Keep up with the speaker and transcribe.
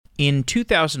In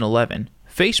 2011,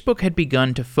 Facebook had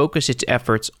begun to focus its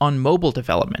efforts on mobile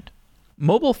development.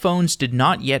 Mobile phones did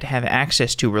not yet have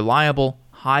access to reliable,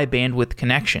 high-bandwidth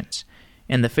connections,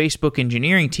 and the Facebook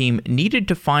engineering team needed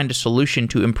to find a solution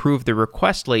to improve the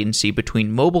request latency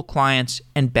between mobile clients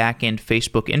and back-end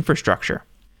Facebook infrastructure.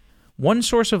 One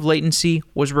source of latency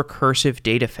was recursive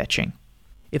data fetching.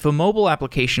 If a mobile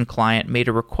application client made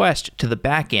a request to the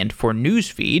back-end for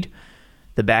newsfeed,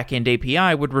 the back-end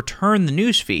API would return the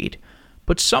newsfeed,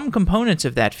 but some components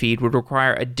of that feed would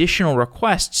require additional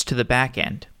requests to the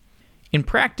back-end. In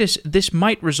practice, this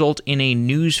might result in a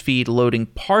newsfeed loading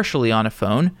partially on a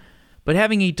phone, but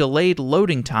having a delayed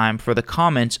loading time for the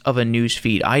comments of a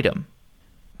newsfeed item.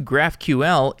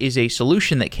 GraphQL is a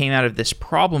solution that came out of this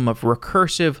problem of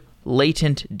recursive,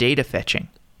 latent data fetching.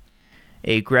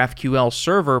 A GraphQL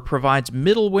server provides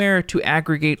middleware to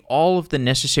aggregate all of the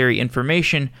necessary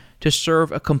information to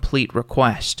serve a complete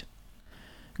request.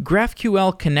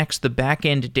 GraphQL connects the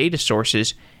back-end data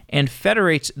sources and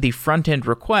federates the front-end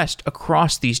request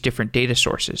across these different data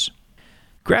sources.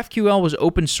 GraphQL was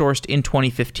open-sourced in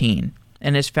 2015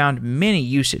 and has found many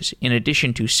uses in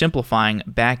addition to simplifying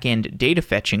back-end data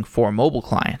fetching for mobile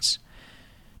clients.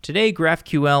 Today,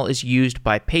 GraphQL is used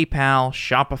by PayPal,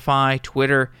 Shopify,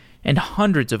 Twitter, and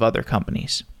hundreds of other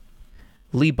companies.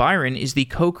 Lee Byron is the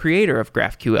co-creator of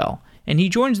GraphQL, and he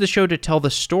joins the show to tell the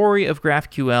story of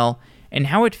GraphQL and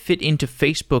how it fit into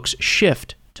Facebook's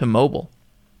shift to mobile.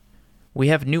 We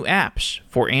have new apps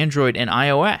for Android and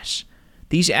iOS.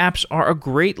 These apps are a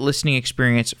great listening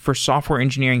experience for Software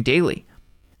Engineering Daily.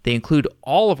 They include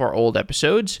all of our old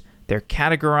episodes, they're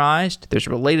categorized, there's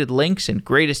related links and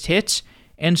greatest hits,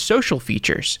 and social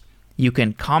features. You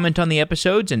can comment on the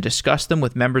episodes and discuss them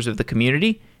with members of the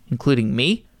community, including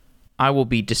me. I will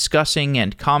be discussing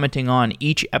and commenting on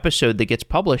each episode that gets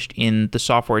published in the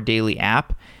Software Daily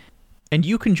app, and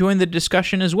you can join the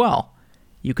discussion as well.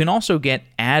 You can also get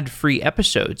ad-free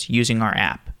episodes using our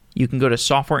app. You can go to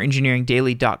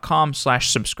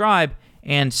softwareengineeringdaily.com/subscribe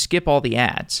and skip all the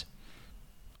ads.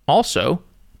 Also,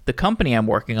 the company I'm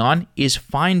working on is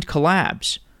Find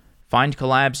Collabs. Find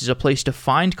Collabs is a place to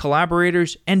find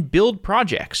collaborators and build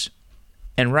projects.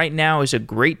 And right now is a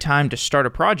great time to start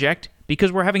a project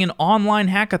because we're having an online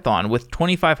hackathon with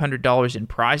 $2,500 in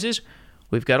prizes.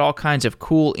 We've got all kinds of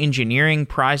cool engineering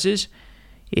prizes.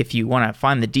 If you want to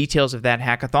find the details of that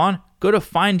hackathon, go to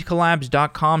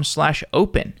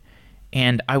findcollabs.com/open.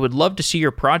 And I would love to see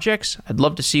your projects. I'd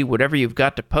love to see whatever you've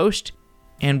got to post.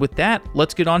 And with that,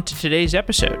 let's get on to today's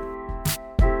episode.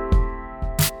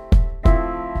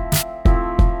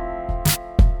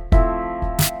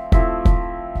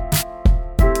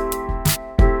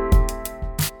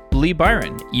 Lee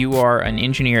Byron, you are an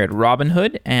engineer at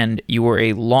Robinhood, and you were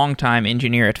a longtime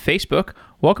engineer at Facebook.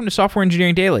 Welcome to Software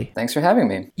Engineering Daily. Thanks for having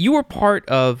me. You were part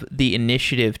of the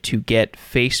initiative to get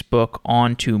Facebook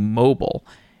onto mobile,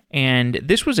 and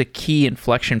this was a key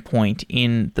inflection point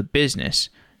in the business.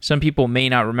 Some people may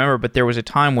not remember, but there was a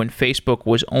time when Facebook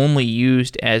was only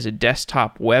used as a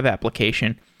desktop web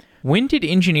application. When did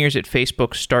engineers at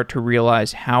Facebook start to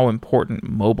realize how important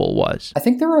mobile was? I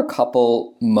think there were a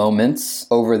couple moments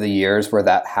over the years where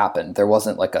that happened. There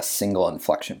wasn't like a single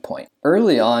inflection point.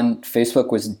 Early on,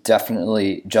 Facebook was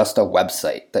definitely just a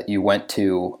website that you went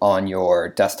to on your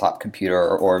desktop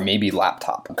computer or maybe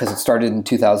laptop, because it started in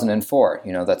 2004.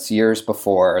 That's years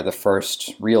before the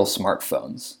first real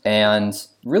smartphones. And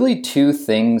really two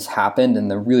things happened in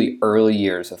the really early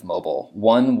years of mobile.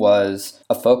 One was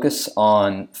a focus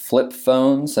on flip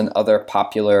phones and other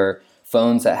popular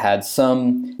phones that had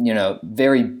some,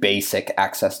 very basic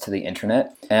access to the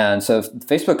internet. And so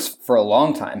Facebook's for a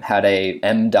long time had a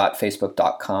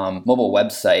m.facebook.com mobile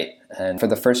website. And for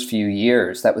the first few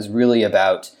years, that was really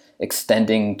about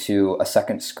extending to a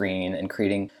second screen and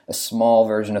creating a small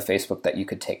version of Facebook that you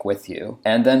could take with you.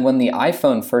 And then when the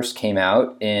iPhone first came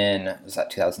out in, was that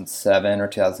 2007 or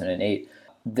 2008,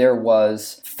 there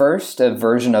was first a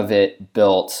version of it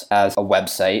built as a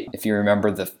website. If you remember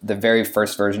the very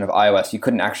first version of iOS, you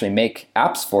couldn't actually make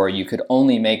apps for, you could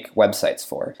only make websites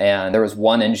for. And there was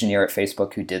one engineer at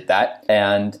Facebook who did that.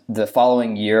 And the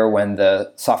following year when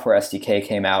the software SDK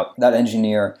came out, that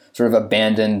engineer sort of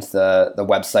abandoned the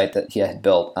website that he had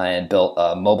built and built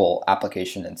a mobile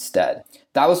application instead.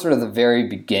 That was sort of the very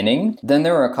beginning. Then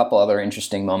there were a couple other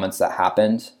interesting moments that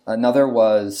happened. Another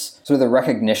was sort of the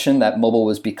recognition that mobile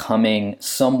was becoming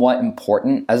somewhat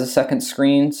important as a second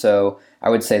screen. So I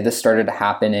would say this started to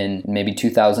happen in maybe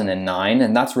 2009,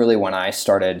 and that's really when I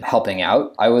started helping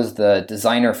out. I was the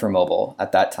designer for mobile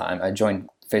at that time. I joined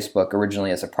Facebook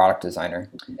originally as a product designer.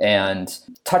 And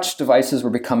touch devices were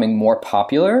becoming more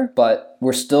popular, but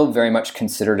were still very much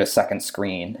considered a second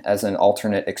screen as an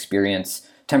alternate experience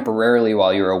temporarily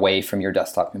while you're away from your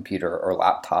desktop computer or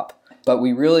laptop. But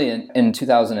we really, in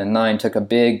 2009, took a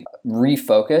big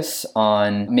refocus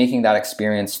on making that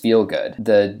experience feel good.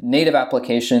 The native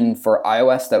application for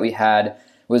iOS that we had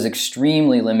was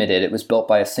extremely limited. It was built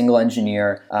by a single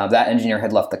engineer. That engineer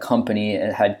had left the company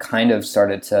and had kind of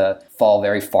started to fall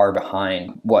very far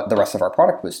behind what the rest of our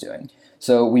product was doing.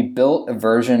 So we built a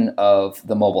version of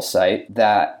the mobile site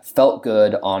that felt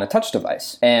good on a touch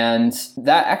device. And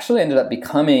that actually ended up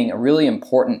becoming a really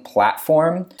important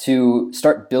platform to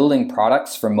start building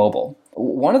products for mobile.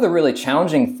 One of the really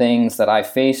challenging things that I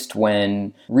faced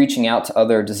when reaching out to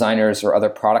other designers or other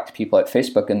product people at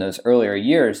Facebook in those earlier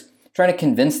years, trying to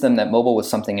convince them that mobile was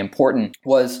something important,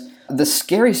 was the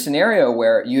scary scenario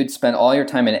where you'd spend all your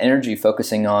time and energy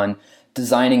focusing on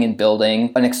designing and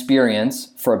building an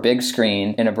experience for a big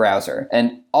screen in a browser.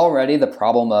 And already the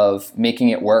problem of making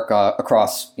it work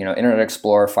across Internet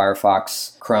Explorer,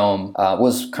 Firefox, Chrome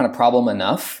was kind of problem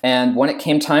enough. And when it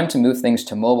came time to move things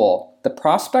to mobile, the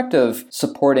prospect of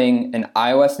supporting an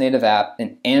iOS native app,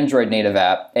 an Android native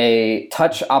app, a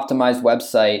touch optimized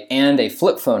website, and a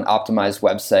flip phone optimized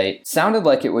website sounded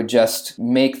like it would just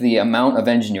make the amount of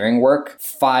engineering work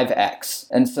 5x.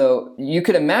 And so you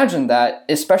could imagine that,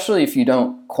 especially if you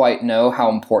don't quite know how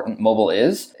important mobile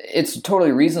is, it's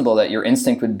totally reasonable that your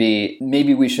instinct would be,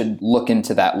 maybe we should look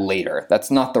into that later. That's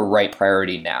not the right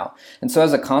priority now. And so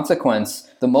as a consequence,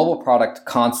 the mobile product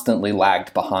constantly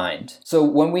lagged behind. So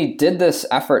when we did this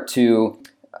effort to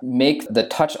make the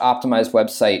touch optimized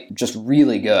website just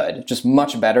really good, just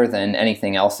much better than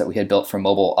anything else that we had built for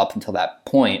mobile up until that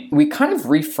point, we kind of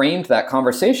reframed that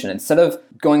conversation. Instead of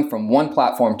going from one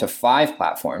platform to 5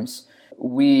 platforms,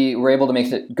 we were able to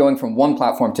make it going from one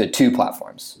platform to 2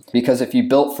 platforms. Because if you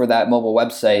built for that mobile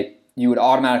website, you would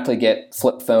automatically get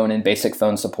flip phone and basic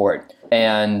phone support.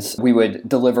 And we would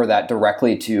deliver that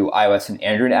directly to iOS and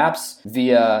Android apps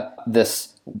via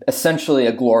this essentially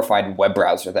a glorified web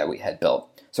browser that we had built.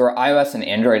 So our iOS and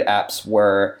Android apps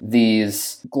were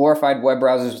these glorified web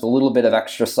browsers with a little bit of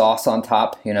extra sauce on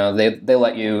top. They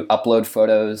let you upload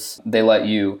photos. They let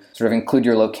you sort of include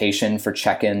your location for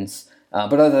check-ins.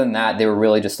 But other than that, they were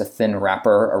really just a thin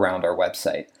wrapper around our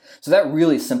website. So that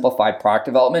really simplified product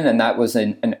development, and that was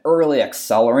an early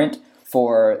accelerant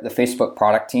for the Facebook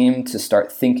product team to start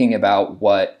thinking about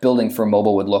what building for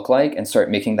mobile would look like and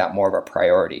start making that more of a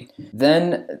priority.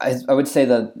 Then I would say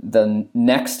the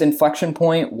next inflection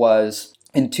point was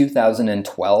in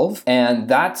 2012, and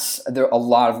there a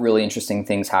lot of really interesting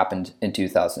things happened in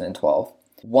 2012.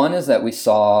 One is that we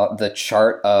saw the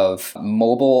chart of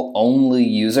mobile-only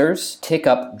users tick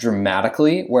up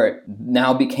dramatically, where it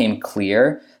now became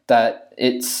clear that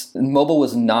mobile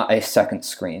was not a second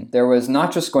screen. There was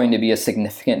not just going to be a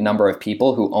significant number of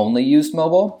people who only used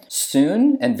mobile.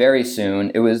 Soon, and very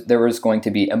soon, there was going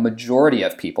to be a majority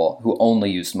of people who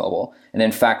only used mobile. And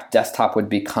in fact, desktop would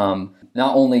become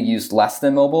not only used less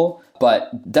than mobile,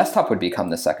 but desktop would become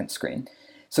the second screen.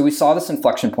 So we saw this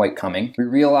inflection point coming. We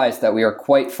realized that we are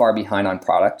quite far behind on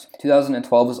product.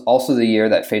 2012 was also the year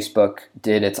that Facebook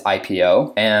did its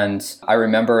IPO. And I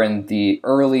remember in the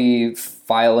early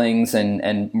filings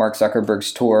and Mark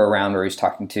Zuckerberg's tour around where he's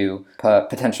talking to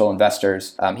potential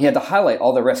investors, he had to highlight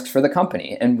all the risks for the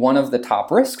company. And one of the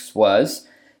top risks was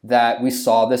that we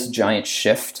saw this giant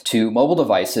shift to mobile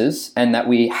devices and that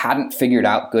we hadn't figured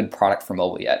out good product for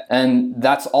mobile yet. And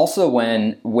that's also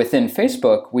when, within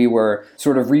Facebook, we were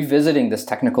sort of revisiting this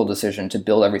technical decision to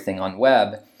build everything on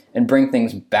web and bring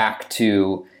things back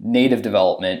to native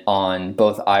development on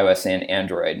both iOS and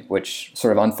Android, which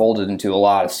sort of unfolded into a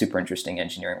lot of super interesting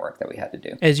engineering work that we had to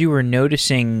do. As you were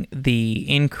noticing the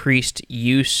increased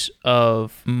use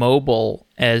of mobile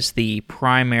as the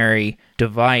primary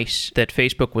device that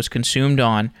Facebook was consumed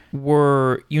on,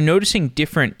 were you noticing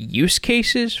different use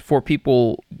cases for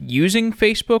people using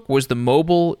Facebook? Was the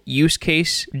mobile use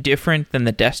case different than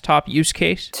the desktop use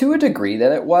case? To a degree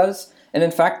that it was. And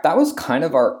in fact, that was kind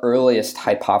of our earliest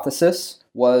hypothesis,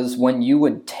 was when you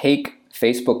would take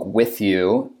Facebook with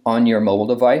you on your mobile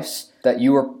device, that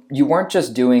you weren't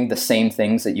just doing the same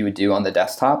things that you would do on the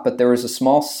desktop, but there was a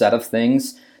small set of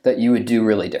things that you would do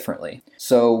really differently.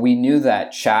 So we knew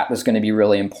that chat was going to be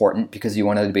really important because you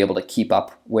wanted to be able to keep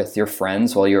up with your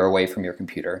friends while you're away from your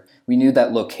computer. We knew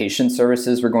that location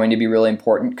services were going to be really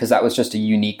important because that was just a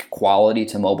unique quality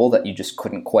to mobile that you just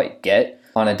couldn't quite get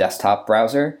on a desktop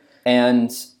browser.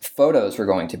 And photos were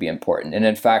going to be important. And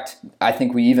in fact, I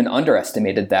think we even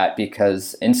underestimated that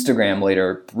because Instagram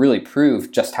later really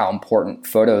proved just how important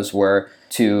photos were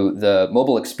to the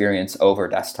mobile experience over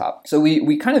desktop. So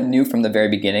we kind of knew from the very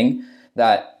beginning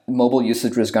that mobile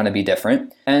usage was going to be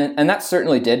different. And that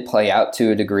certainly did play out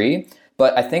to a degree.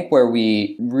 But I think where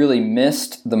we really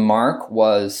missed the mark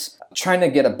was trying to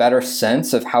get a better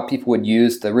sense of how people would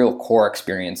use the real core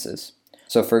experiences.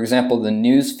 So for example, the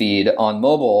news feed on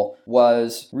mobile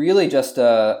was really just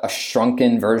a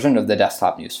shrunken version of the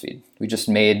desktop news feed. We just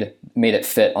made it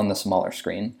fit on the smaller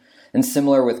screen. And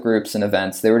similar with groups and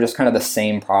events, they were just kind of the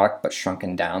same product but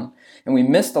shrunken down. And we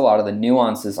missed a lot of the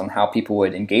nuances on how people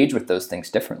would engage with those things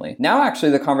differently. Now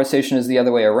actually the conversation is the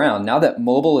other way around. Now that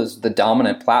mobile is the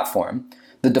dominant platform,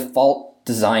 the default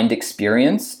designed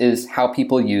experience is how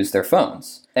people use their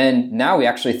phones. And now we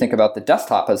actually think about the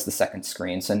desktop as the second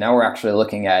screen. So now we're actually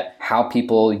looking at how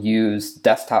people use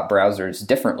desktop browsers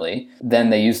differently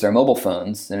than they use their mobile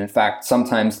phones. And in fact,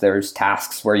 sometimes there's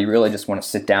tasks where you really just want to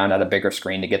sit down at a bigger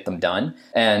screen to get them done.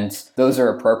 And those are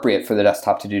appropriate for the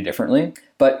desktop to do differently.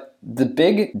 But the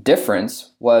big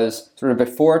difference was sort of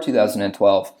before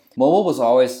 2012, mobile was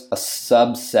always a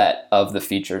subset of the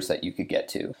features that you could get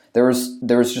to. There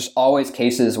was just always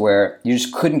cases where you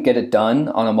just couldn't get it done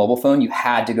on a mobile phone. You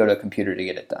had to go to a computer to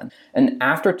get it done. And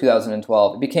after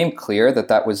 2012, it became clear that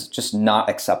that was just not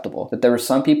acceptable, that there were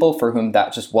some people for whom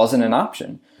that just wasn't an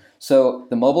option. So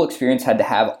the mobile experience had to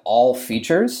have all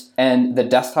features, and the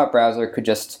desktop browser could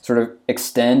just sort of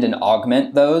extend and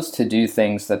augment those to do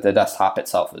things that the desktop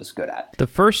itself is good at. The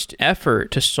first effort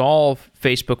to solve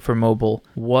Facebook for mobile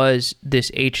was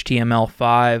this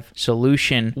HTML5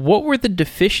 solution. What were the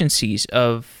deficiencies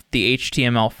of the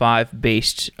HTML5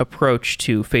 based approach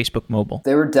to Facebook mobile?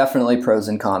 There were definitely pros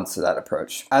and cons to that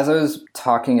approach. As I was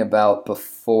talking about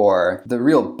before, the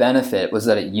real benefit was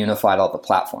that it unified all the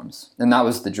platforms. And that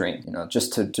was the dream,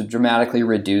 just to dramatically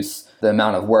reduce the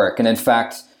amount of work. And in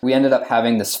fact, we ended up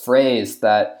having this phrase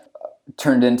that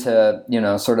turned into,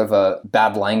 sort of a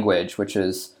bad language, which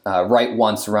is write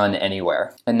once, run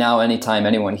anywhere. And now anytime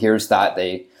anyone hears that,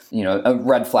 a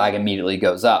red flag immediately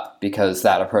goes up because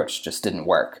that approach just didn't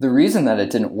work. The reason that it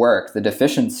didn't work, the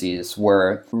deficiencies,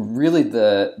 were really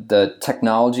the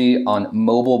technology on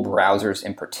mobile browsers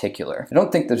in particular. I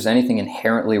don't think there's anything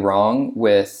inherently wrong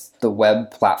with the web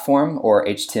platform or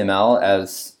HTML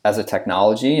as a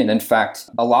technology. And in fact,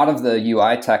 a lot of the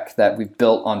UI tech that we've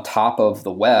built on top of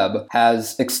the web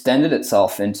has extended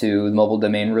itself into the mobile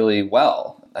domain really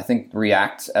well. I think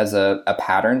React as a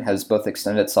pattern has both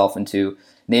extended itself into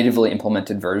natively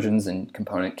implemented versions in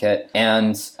Component Kit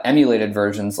and emulated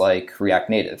versions like React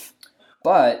Native.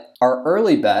 But our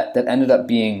early bet that ended up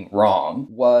being wrong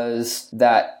was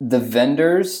that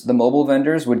the mobile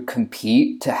vendors would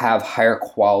compete to have higher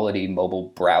quality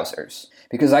mobile browsers.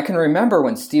 Because I can remember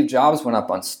when Steve Jobs went up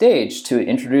on stage to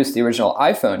introduce the original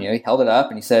iPhone, he held it up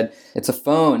and he said, it's a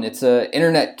phone, it's an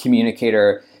internet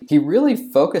communicator. He really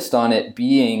focused on it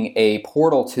being a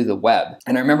portal to the web.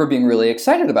 And I remember being really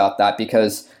excited about that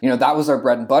because, that was our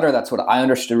bread and butter. That's what I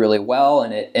understood really well.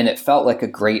 And it felt like a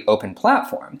great open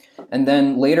platform. And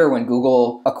then later when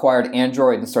Google acquired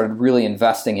Android and started really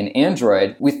investing in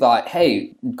Android, we thought,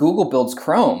 hey, Google builds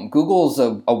Chrome. Google's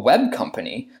a web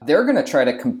company. They're going to try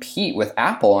to compete with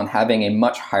Apple on having a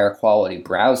much higher quality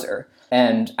browser.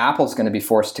 And Apple's going to be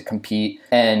forced to compete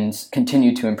and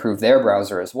continue to improve their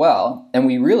browser as well. And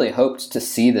we really hoped to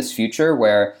see this future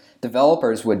where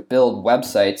developers would build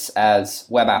websites as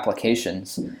web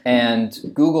applications, and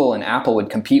Google and Apple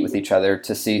would compete with each other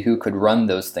to see who could run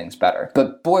those things better.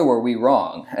 But boy, were we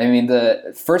wrong. I mean,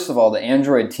 first of all, the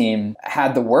Android team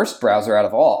had the worst browser out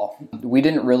of all. We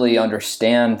didn't really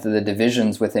understand the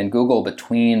divisions within Google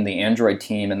between the Android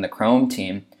team and the Chrome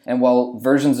team. And while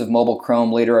versions of mobile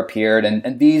Chrome later appeared,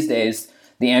 and these days,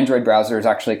 the Android browser is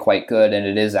actually quite good, and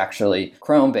it is actually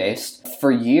Chrome-based.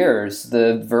 For years,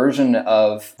 the version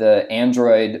of the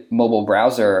Android mobile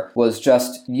browser was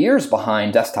just years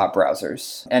behind desktop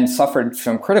browsers and suffered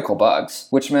from critical bugs,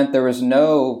 which meant there was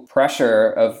no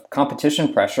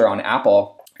competition pressure on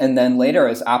Apple. And then later,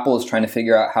 as Apple is trying to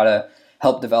figure out how to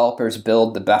help developers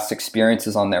build the best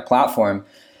experiences on their platform,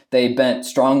 they bent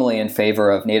strongly in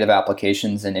favor of native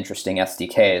applications and interesting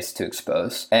SDKs to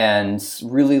expose and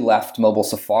really left mobile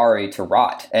Safari to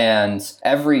rot. And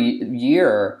every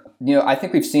year, I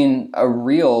think we've seen a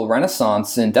real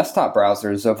renaissance in desktop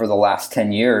browsers over the last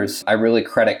 10 years. I really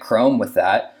credit Chrome with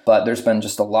that, but there's been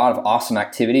just a lot of awesome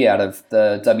activity out of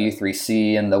the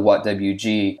W3C and the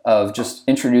WhatWG of just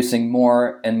introducing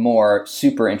more and more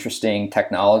super interesting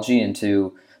technology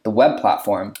into the web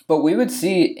platform. But we would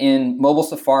see in mobile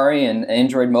Safari and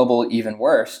Android mobile even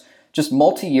worse, just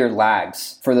multi-year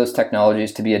lags for those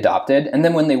technologies to be adopted. And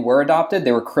then when they were adopted,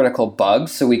 they were critical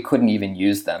bugs, so we couldn't even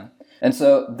use them. And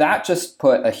so that just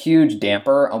put a huge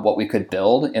damper on what we could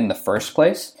build in the first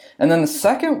place. And then the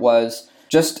second was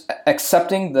just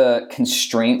accepting the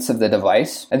constraints of the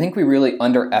device. I think we really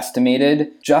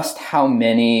underestimated just how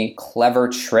many clever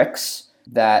tricks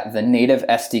that the native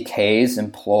SDKs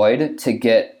employed to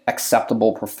get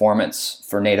acceptable performance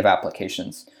for native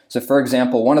applications. So for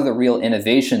example, one of the real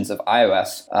innovations of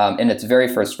iOS in its very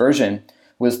first version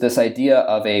was this idea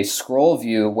of a scroll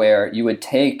view where you would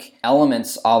take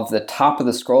elements of the top of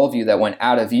the scroll view that went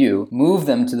out of view, move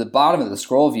them to the bottom of the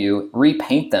scroll view,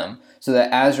 repaint them, so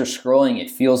that as you're scrolling, it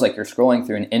feels like you're scrolling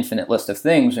through an infinite list of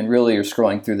things, and really you're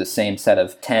scrolling through the same set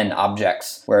of 10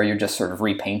 objects where you're just sort of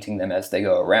repainting them as they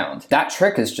go around. That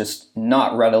trick is just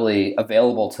not readily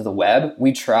available to the web.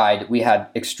 We tried. We had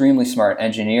extremely smart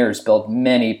engineers build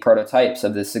many prototypes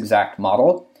of this exact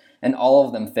model, and all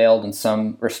of them failed in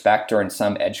some respect or in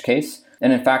some edge case.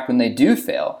 And in fact, when they do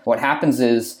fail, what happens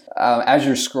is as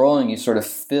you're scrolling, you sort of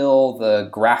fill the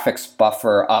graphics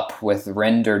buffer up with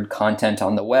rendered content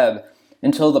on the web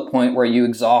until the point where you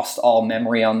exhaust all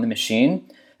memory on the machine,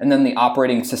 and then the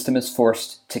operating system is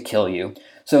forced to kill you.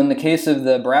 So in the case of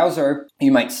the browser,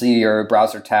 you might see your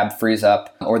browser tab freeze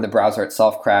up or the browser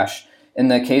itself crash. In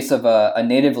the case of a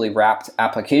natively wrapped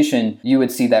application, you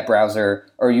would see that browser,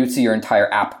 or you'd see your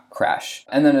entire app crash.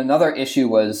 And then another issue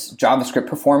was JavaScript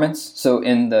performance. So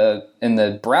in the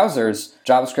browsers,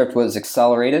 JavaScript was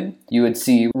accelerated. You would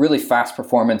see really fast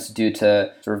performance due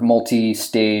to sort of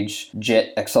multi-stage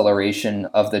JIT acceleration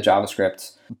of the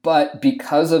JavaScript. But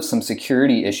because of some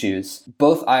security issues,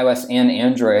 both iOS and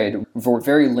Android were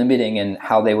very limiting in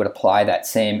how they would apply that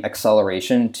same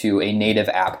acceleration to a native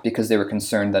app, because they were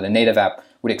concerned that a native app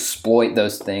would exploit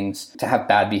those things to have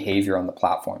bad behavior on the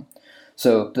platform.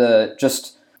 So the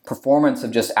just performance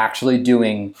of just actually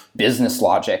doing business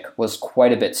logic was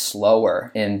quite a bit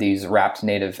slower in these wrapped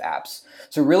native apps.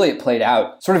 So really it played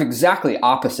out sort of exactly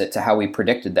opposite to how we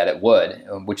predicted that it would,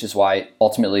 which is why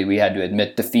ultimately we had to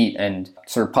admit defeat and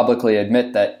sort of publicly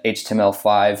admit that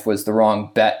HTML5 was the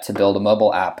wrong bet to build a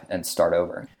mobile app and start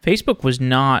over. Facebook was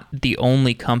not the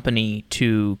only company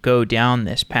to go down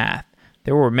this path.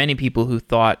 There were many people who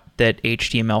thought that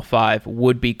HTML5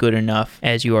 would be good enough,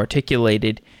 as you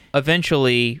articulated.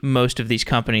 Eventually, most of these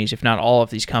companies, if not all of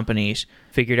these companies,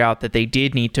 figured out that they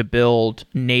did need to build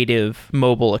native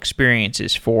mobile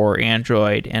experiences for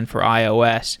Android and for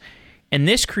iOS. And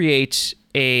this creates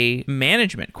a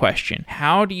management question.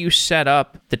 How do you set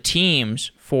up the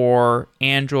teams for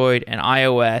Android and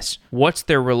iOS? What's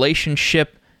their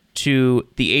relationship to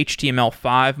the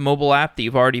HTML5 mobile app that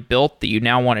you've already built that you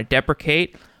now want to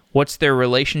deprecate? What's their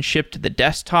relationship to the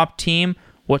desktop team?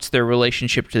 What's their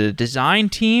relationship to the design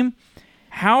team?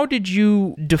 How did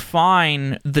you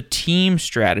define the team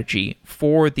strategy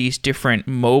for these different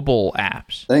mobile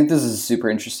apps? I think this is a super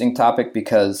interesting topic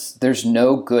because there's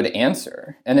no good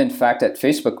answer. And in fact, at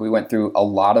Facebook, we went through a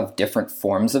lot of different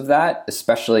forms of that,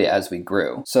 especially as we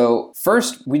grew. So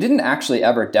first, we didn't actually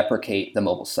ever deprecate the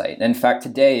mobile site. In fact,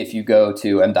 today, if you go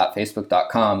to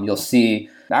m.facebook.com, you'll see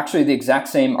actually the exact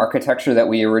same architecture that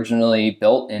we originally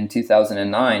built in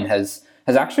 2009 has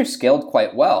actually scaled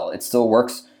quite well. It still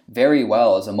works very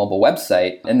well as a mobile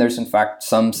website. And there's in fact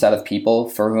some set of people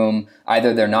for whom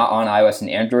either they're not on iOS and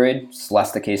Android, it's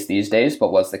less the case these days,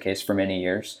 but was the case for many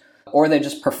years, or they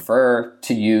just prefer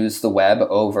to use the web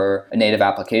over a native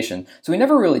application. So we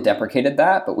never really deprecated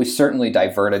that, but we certainly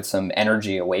diverted some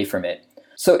energy away from it.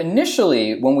 So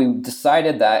initially, when we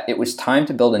decided that it was time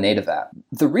to build a native app,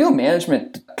 the real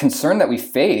management concern that we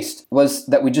faced was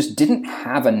that we just didn't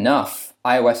have enough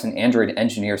iOS and Android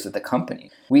engineers at the company.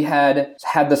 We had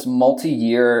this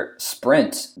multi-year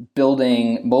sprint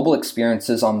building mobile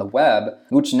experiences on the web,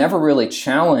 which never really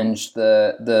challenged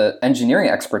the engineering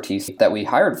expertise that we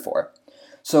hired for.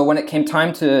 So when it came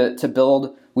time to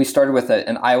build, we started with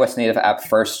an iOS native app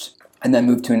first, and then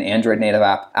moved to an Android native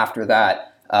app after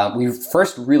that. We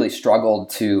first really struggled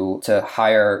to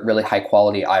hire really high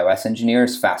quality iOS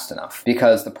engineers fast enough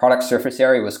because the product surface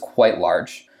area was quite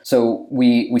large. So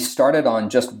we started on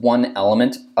just one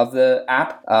element of the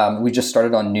app. We just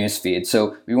started on newsfeed.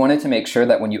 So we wanted to make sure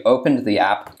that when you opened the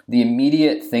app, the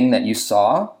immediate thing that you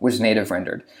saw was native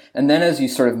rendered. And then as you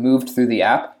sort of moved through the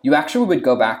app, you actually would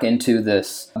go back into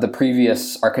the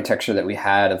previous architecture that we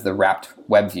had of the wrapped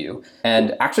web view.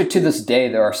 And actually to this day,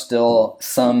 there are still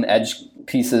some edge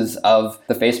pieces of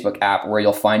the Facebook app where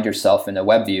you'll find yourself in a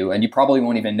web view, and you probably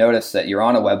won't even notice that you're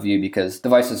on a web view because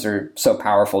devices are so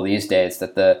powerful these days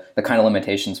that the kind of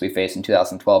limitations we faced in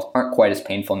 2012 aren't quite as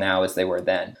painful now as they were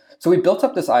then. So we built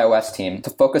up this iOS team to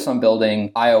focus on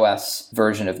building iOS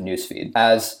version of Newsfeed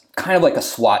as kind of like a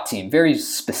SWAT team, very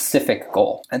specific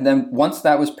goal. And then once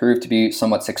that was proved to be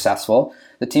somewhat successful,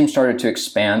 the team started to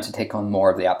expand to take on more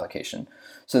of the application.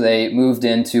 So they moved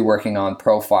into working on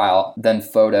profile, then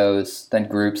photos, then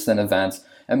groups, then events,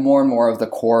 and more of the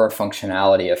core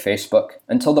functionality of Facebook,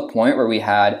 until the point where we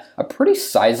had a pretty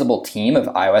sizable team of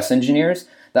iOS engineers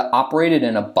that operated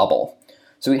in a bubble.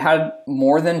 So we had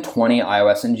more than 20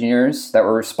 iOS engineers that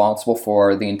were responsible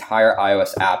for the entire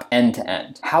iOS app end to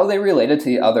end. How they related to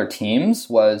the other teams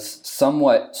was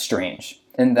somewhat strange,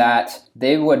 in that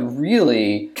they would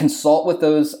really consult with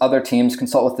those other teams,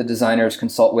 consult with the designers,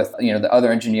 consult with the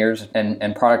other engineers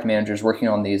and product managers working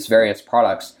on these various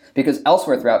products. Because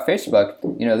elsewhere throughout Facebook,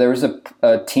 there was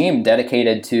a team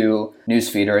dedicated to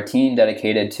Newsfeed, or a team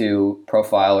dedicated to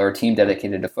profile, or a team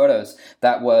dedicated to photos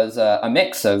that was a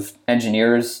mix of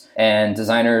engineers and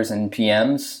designers and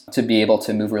PMs to be able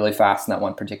to move really fast in that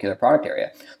one particular product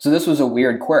area. So this was a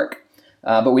weird quirk.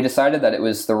 But we decided that it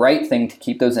was the right thing to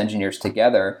keep those engineers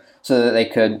together so that they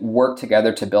could work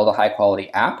together to build a high-quality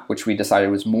app, which we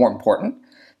decided was more important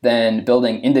than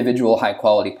building individual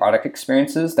high-quality product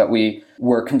experiences that we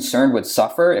were concerned would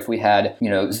suffer if we had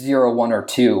 0, 1, or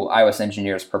 2 iOS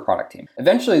engineers per product team.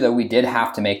 Eventually, though, we did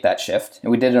have to make that shift,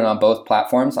 and we did it on both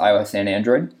platforms, iOS and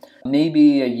Android,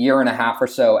 maybe a year and a half or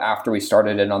so after we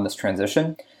started it on this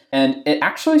transition. And it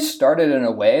actually started in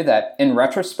a way that, in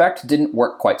retrospect, didn't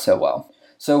work quite so well.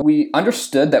 So we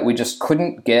understood that we just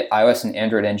couldn't get iOS and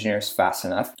Android engineers fast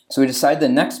enough. So we decided the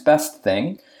next best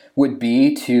thing would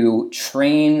be to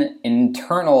train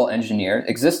internal engineers,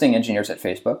 existing engineers at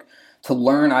Facebook, to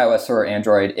learn iOS or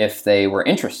Android if they were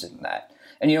interested in that.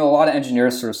 And a lot of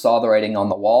engineers sort of saw the writing on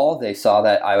the wall. They saw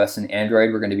that iOS and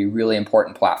Android were going to be really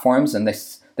important platforms, and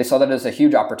they saw that as a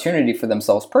huge opportunity for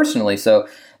themselves personally. So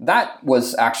that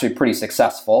was actually pretty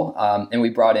successful. And we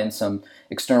brought in some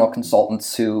external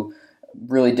consultants who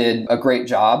really did a great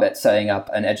job at setting up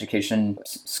an education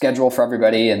schedule for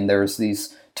everybody. And there's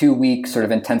these 2-week sort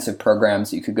of intensive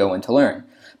programs that you could go in to learn.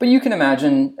 But you can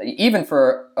imagine, even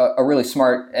for a really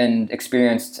smart and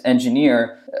experienced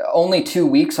engineer, only 2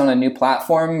 weeks on a new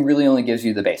platform really only gives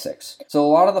you the basics. So a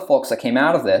lot of the folks that came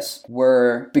out of this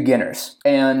were beginners.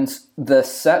 And the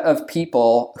set of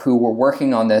people who were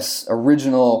working on this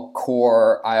original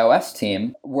core iOS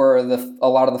team were a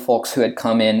lot of the folks who had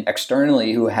come in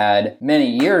externally who had many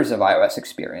years of iOS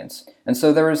experience. And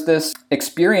so there was this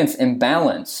experience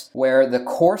imbalance where the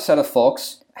core set of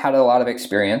folks had a lot of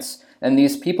experience, and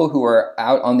these people who were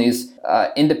out on these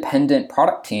independent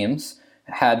product teams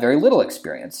had very little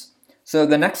experience. So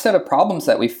the next set of problems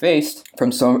that we faced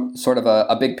from sort of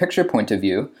a big picture point of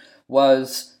view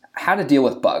was how to deal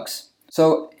with bugs.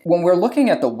 So when we're looking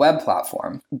at the web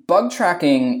platform, bug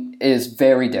tracking is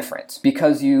very different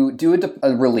because you do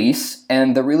a release,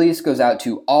 and the release goes out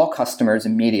to all customers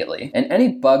immediately. And any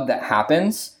bug that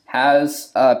happens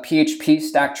has a PHP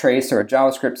stack trace or a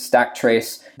JavaScript stack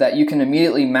trace that you can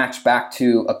immediately match back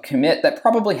to a commit that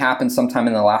probably happened sometime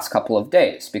in the last couple of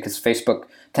days, because Facebook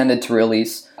tended to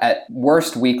release at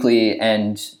worst weekly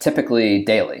and typically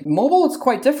daily. Mobile, it's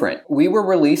quite different. We were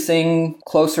releasing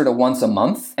closer to once a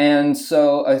month, and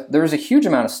so there was a huge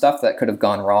amount of stuff that could have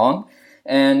gone wrong,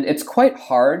 and it's quite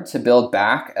hard to build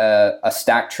back a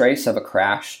stack trace of a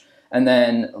crash and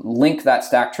then link that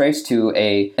stack trace to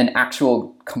an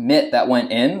actual commit that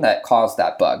went in that caused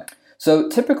that bug. So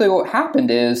typically what happened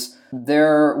is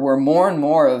there were more and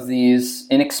more of these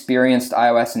inexperienced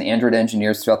iOS and Android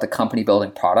engineers throughout the company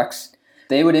building products.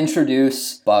 They would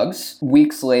introduce bugs.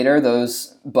 Weeks later,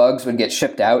 those bugs would get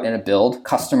shipped out in a build.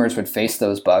 Customers would face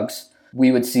those bugs.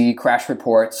 We would see crash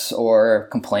reports or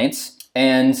complaints.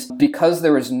 And because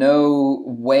there was no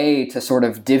way to sort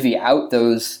of divvy out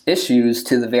those issues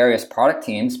to the various product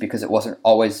teams, because it wasn't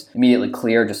always immediately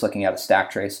clear just looking at a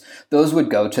stack trace, those would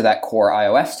go to that core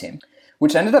iOS team,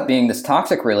 which ended up being this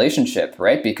toxic relationship,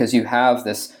 right? Because you have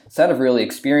this set of really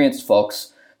experienced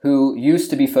folks who used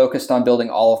to be focused on building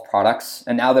all of products,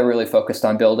 and now they're really focused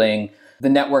on building the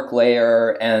network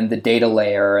layer and the data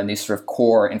layer and these sort of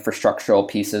core infrastructural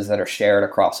pieces that are shared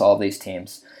across all of these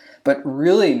teams. But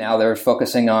really now they're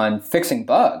focusing on fixing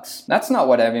bugs. That's not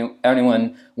what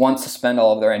anyone wants to spend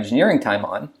all of their engineering time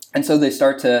on. And so they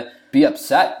start to be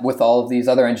upset with all of these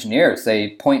other engineers.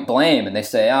 They point blame and they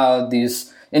say, oh,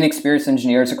 these inexperienced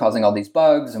engineers are causing all these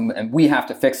bugs and we have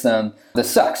to fix them. This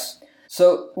sucks.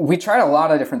 So we tried a lot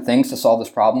of different things to solve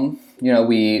this problem.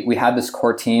 we had this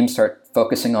core team start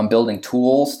focusing on building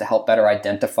tools to help better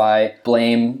identify,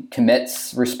 blame,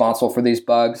 commits responsible for these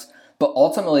bugs. But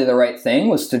ultimately, the right thing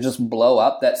was to just blow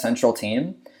up that central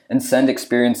team and send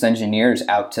experienced engineers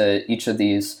out to each of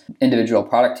these individual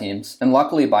product teams. And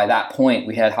luckily, by that point,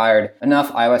 we had hired enough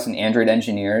iOS and Android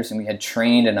engineers, and we had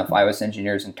trained enough iOS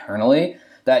engineers internally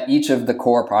that each of the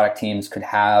core product teams could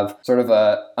have sort of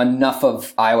enough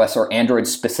of iOS or Android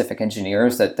specific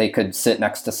engineers that they could sit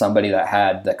next to somebody that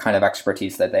had the kind of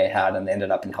expertise that they had, and they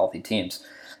ended up in healthy teams.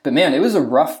 But man, it was a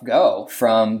rough go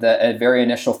from the very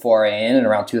initial foray in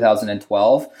around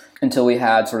 2012 until we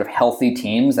had sort of healthy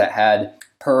teams that had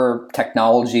per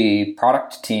technology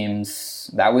product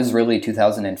teams. That was really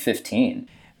 2015.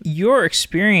 Your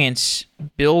experience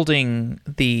building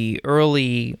the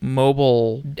early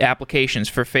mobile applications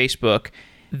for Facebook,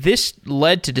 this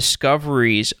led to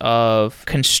discoveries of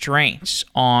constraints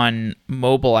on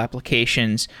mobile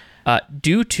applications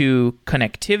due to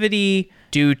connectivity,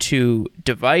 due to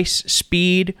device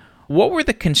speed. What were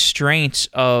the constraints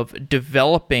of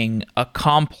developing a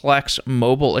complex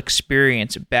mobile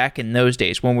experience back in those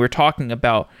days when we're talking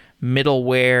about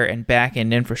middleware and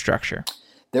back-end infrastructure?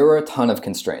 There were a ton of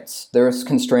constraints. There was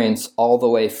constraints all the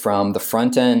way from the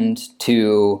front end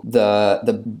to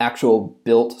the actual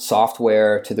built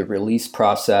software to the release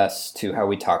process to how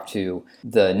we talk to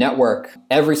the network.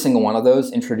 Every single one of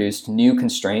those introduced new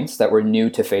constraints that were new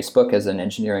to Facebook as an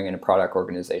engineering and a product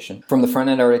organization. From the front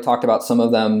end, I already talked about some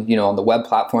of them, on the web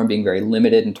platform being very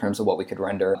limited in terms of what we could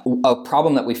render. A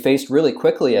problem that we faced really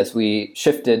quickly as we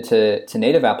shifted to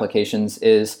native applications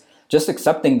is just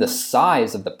accepting the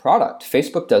size of the product.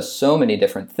 Facebook does so many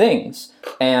different things.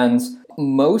 And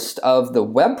most of the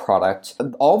web product,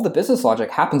 all of the business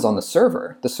logic happens on the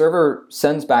server. The server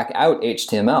sends back out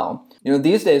HTML.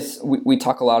 These days, we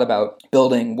talk a lot about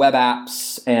building web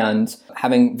apps and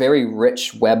having very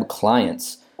rich web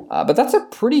clients. But that's a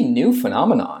pretty new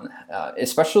phenomenon,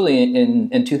 especially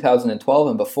in 2012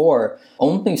 and before.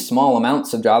 Only small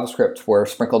amounts of JavaScript were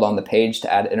sprinkled on the page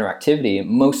to add interactivity.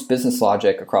 Most business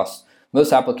logic across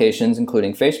most applications,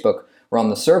 including Facebook, were on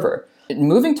the server.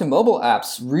 Moving to mobile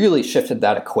apps really shifted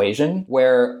that equation,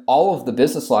 where all of the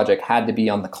business logic had to be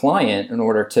on the client in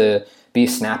order to be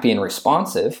snappy and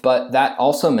responsive. But that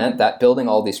also meant that building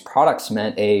all these products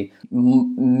meant a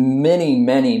many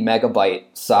megabyte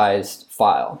sized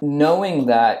file. Knowing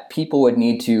that people would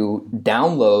need to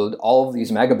download all of these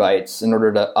megabytes in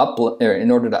order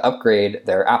to upgrade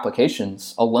their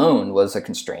applications alone was a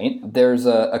constraint. There's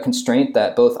a constraint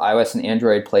that both iOS and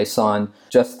Android place on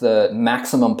just the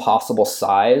maximum possible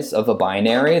size of a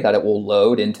binary that it will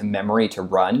load into memory to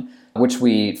run, which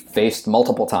we faced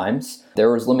multiple times.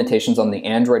 There was limitations on the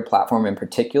Android platform in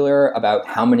particular about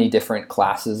how many different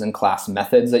classes and class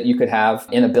methods that you could have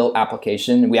in a built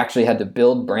application. We actually had to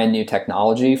build brand new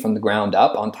technology from the ground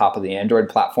up on top of the Android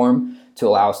platform to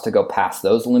allow us to go past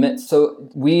those limits. So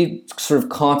we sort of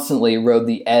constantly rode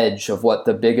the edge of what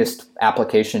the biggest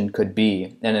application could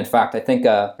be. And in fact, I think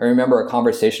I remember a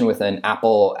conversation with an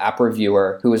Apple app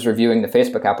reviewer who was reviewing the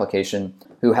Facebook application,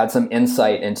 who had some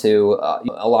insight into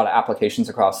a lot of applications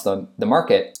across the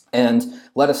market, and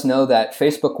let us know that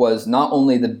Facebook was not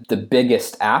only the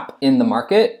biggest app in the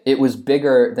market, it was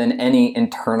bigger than any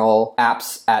internal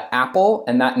apps at Apple,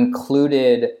 and that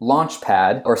included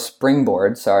Launchpad, or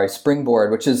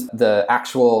Springboard, which is the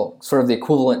actual sort of the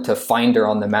equivalent to Finder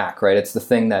on the Mac, right? It's the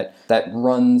thing that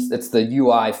runs, it's the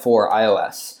UI for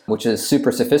iOS, which is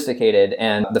super sophisticated,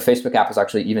 and the Facebook app is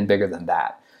actually even bigger than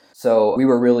that. So we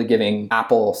were really giving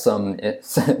Apple some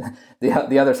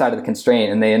the other side of the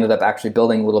constraint, and they ended up actually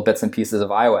building little bits and pieces of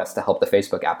iOS to help the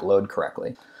Facebook app load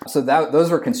correctly. So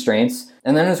those were constraints.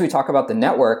 And then as we talk about the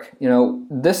network,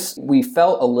 we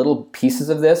felt a little pieces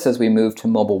of this as we moved to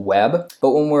mobile web. But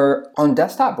when we're on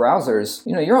desktop browsers,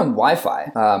 you're on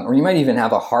Wi-Fi, or you might even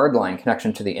have a hardline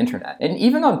connection to the internet. And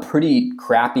even on pretty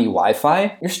crappy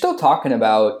Wi-Fi, you're still talking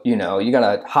about, you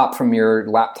got to hop from your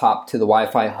laptop to the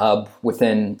Wi-Fi hub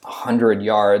within 100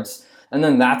 yards. And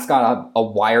then that's got a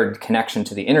wired connection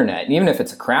to the internet. And even if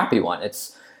it's a crappy one,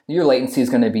 your latency is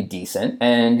going to be decent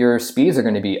and your speeds are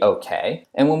going to be okay.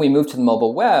 And when we moved to the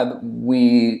mobile web,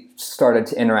 we started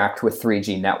to interact with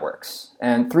 3G networks.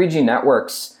 And 3G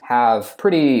networks have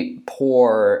pretty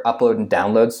poor upload and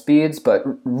download speeds, but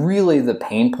really the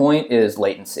pain point is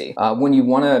latency. When you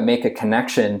want to make a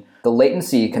connection, the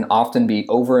latency can often be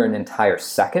over an entire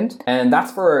second, and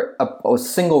that's for a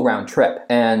single round trip.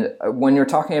 And when you're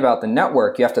talking about the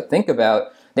network, you have to think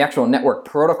about the actual network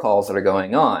protocols that are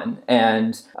going on.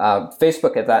 And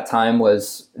Facebook at that time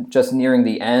was just nearing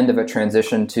the end of a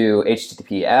transition to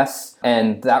HTTPS,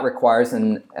 and that requires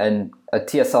a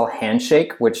TSL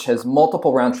handshake, which has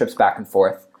multiple round trips back and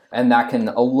forth, and that can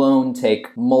alone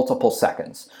take multiple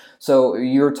seconds. So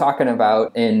you're talking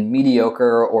about, in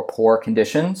mediocre or poor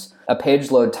conditions, a page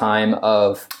load time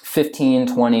of 15,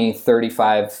 20,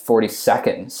 35, 40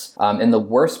 seconds in the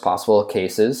worst possible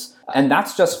cases. And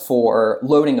that's just for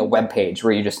loading a web page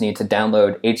where you just need to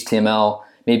download HTML,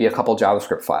 maybe a couple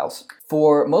JavaScript files.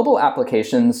 For mobile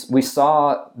applications, we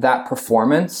saw that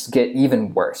performance get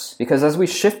even worse, because as we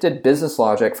shifted business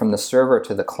logic from the server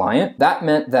to the client, that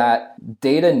meant that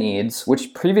data needs,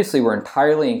 which previously were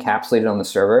entirely encapsulated on the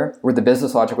server, where the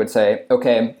business logic would say,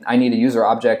 okay, I need a user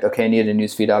object, okay, I need a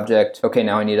newsfeed object, okay,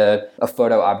 now I need a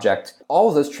photo object. All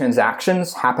of those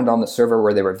transactions happened on the server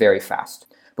where they were very fast.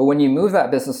 But when you move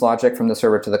that business logic from the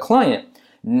server to the client,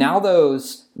 now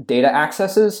those data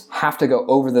accesses have to go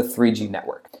over the 3G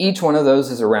network. Each one of those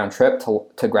is a round trip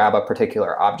to grab a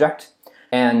particular object.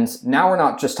 And now we're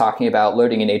not just talking about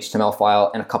loading an HTML file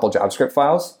and a couple JavaScript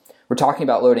files. We're talking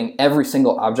about loading every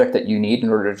single object that you need in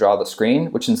order to draw the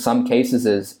screen, which in some cases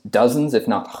is dozens, if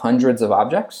not hundreds of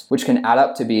objects, which can add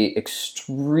up to be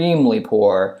extremely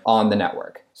poor on the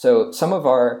network. So some of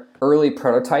our early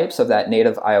prototypes of that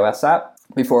native iOS app,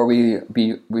 before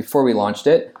we launched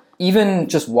it, even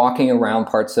just walking around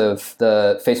parts of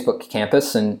the Facebook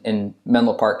campus in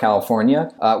Menlo Park,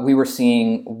 California, we were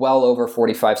seeing well over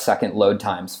 45-second load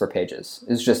times for pages.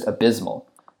 It's just abysmal.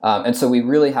 And so we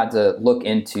really had to look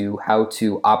into how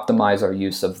to optimize our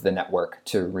use of the network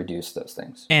to reduce those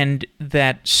things. And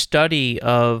that study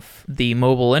of the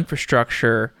mobile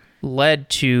infrastructure led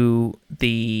to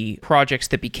the projects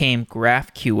that became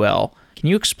GraphQL. Can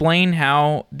you explain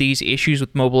how these issues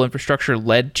with mobile infrastructure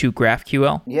led to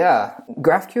GraphQL? Yeah,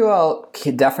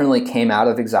 GraphQL definitely came out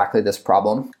of exactly this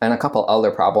problem and a couple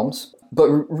other problems. But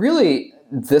really,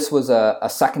 this was a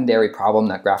secondary problem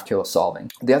that GraphQL was solving.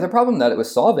 The other problem that it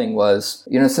was solving was,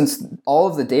 since all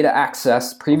of the data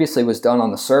access previously was done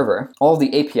on the server, all of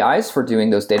the APIs for doing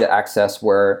those data access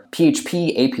were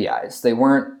PHP APIs. They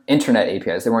weren't internet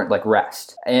APIs. They weren't like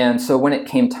REST. And so when it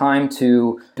came time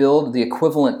to build the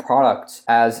equivalent product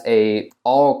as a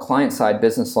all client-side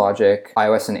business logic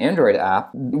iOS and Android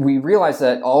app, we realized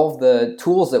that all of the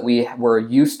tools that we were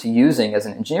used to using as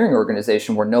an engineering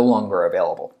organization were no longer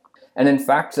available. And in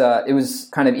fact, it was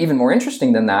kind of even more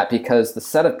interesting than that, because the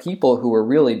set of people who were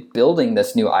really building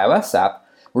this new iOS app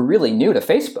were really new to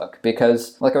Facebook,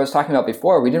 because like I was talking about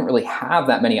before, we didn't really have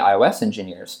that many iOS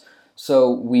engineers.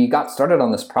 So we got started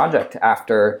on this project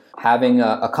after having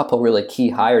a couple really key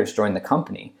hires join the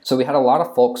company. So we had a lot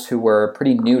of folks who were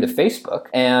pretty new to Facebook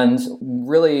and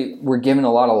really were given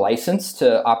a lot of license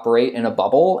to operate in a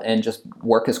bubble and just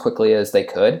work as quickly as they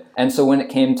could. And so when it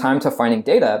came time to finding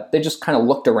data, they just kind of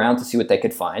looked around to see what they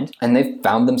could find, and they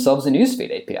found themselves a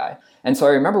newsfeed API. And so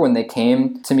I remember when they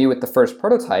came to me with the first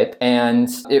prototype, and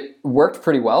it worked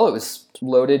pretty well. It was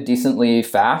loaded decently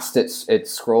fast. It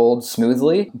scrolled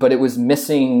smoothly, but it was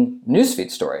missing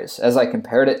newsfeed stories. As I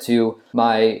compared it to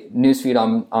my newsfeed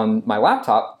on my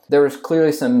laptop, there was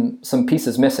clearly some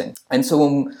pieces missing. And so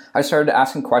when I started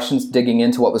asking questions, digging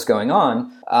into what was going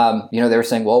on, they were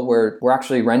saying, well, we're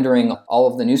actually rendering all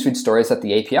of the newsfeed stories that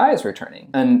the API is returning.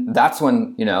 And that's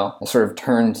when, I sort of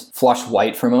turned flush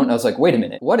white for a moment. I was like, wait a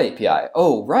minute, what API?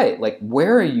 Oh, right. Like,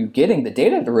 where are you getting the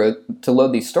data to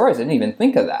load these stories? I didn't even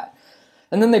think of that.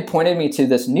 And then they pointed me to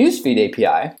this newsfeed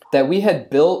API that we had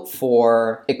built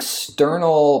for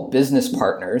external business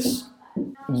partners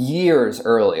years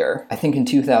earlier, I think in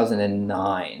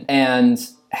 2009, and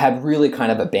had really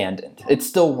kind of abandoned. It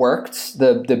still worked.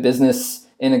 The business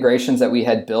integrations that we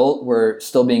had built were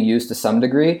still being used to some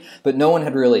degree, but no one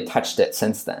had really touched it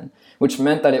since then, which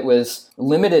meant that it was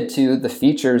limited to the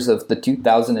features of the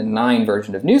 2009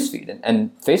 version of Newsfeed.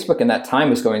 And Facebook in that time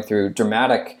was going through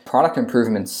dramatic product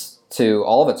improvements to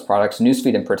all of its products,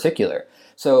 Newsfeed in particular.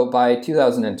 So by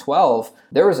 2012,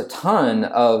 there was a ton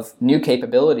of new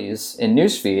capabilities in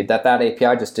Newsfeed that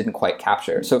API just didn't quite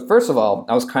capture. So first of all,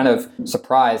 I was kind of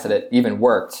surprised that it even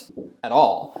worked at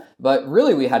all. But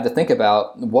really, we had to think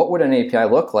about what would an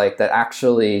API look like that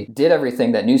actually did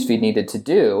everything that Newsfeed needed to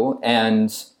do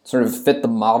and sort of fit the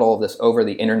model of this over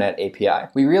the internet API.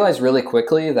 We realized really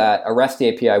quickly that a REST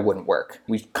API wouldn't work.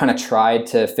 We kind of tried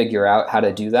to figure out how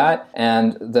to do that.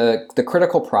 And the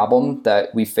critical problem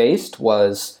that we faced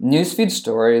was newsfeed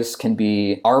stories can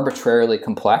be arbitrarily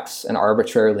complex and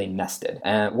arbitrarily nested.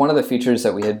 And one of the features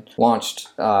that we had launched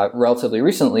relatively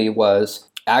recently was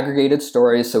aggregated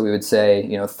stories. So we would say,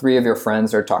 three of your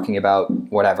friends are talking about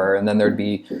whatever, and then there'd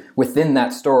be within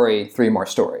that story, three more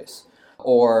stories.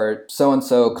 Or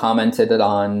so-and-so commented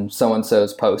on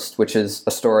so-and-so's post, which is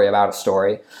a story about a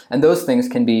story. And those things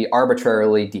can be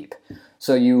arbitrarily deep.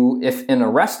 So if in a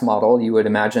REST model, you would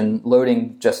imagine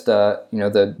loading just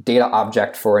the data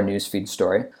object for a newsfeed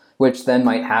story, which then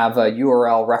might have a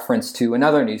URL reference to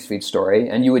another newsfeed story,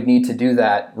 and you would need to do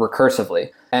that recursively.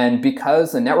 And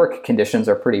because the network conditions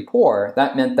are pretty poor,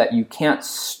 that meant that you can't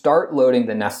start loading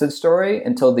the nested story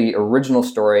until the original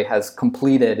story has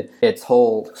completed its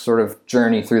whole sort of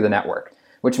journey through the network.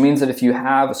 Which means that if you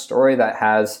have a story that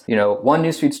has, one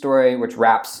newsfeed story, which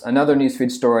wraps another newsfeed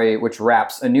story, which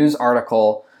wraps a news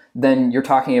article, then you're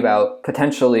talking about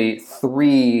potentially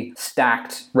 3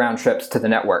 stacked round trips to the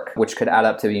network, which could add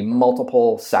up to be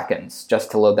multiple seconds just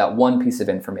to load that one piece of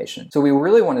information. So we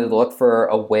really wanted to look for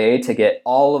a way to get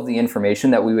all of the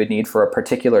information that we would need for a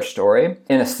particular story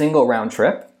in a single round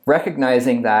trip,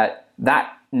 recognizing that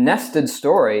nested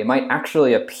story might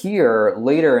actually appear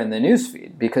later in the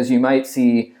newsfeed, because you might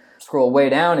scroll way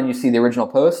down and you see the original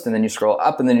post, and then you scroll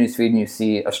up in the newsfeed and you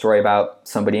see a story about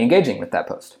somebody engaging with that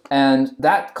post. And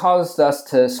that caused us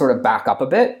to sort of back up a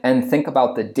bit and think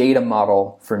about the data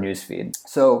model for newsfeed.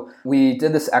 So we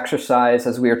did this exercise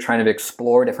as we were trying to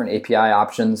explore different API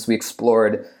options. We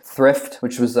explored Thrift,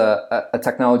 which was a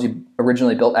technology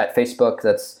originally built at Facebook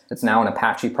that's now an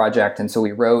Apache project. And so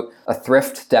we wrote a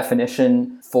Thrift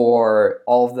definition for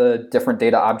all of the different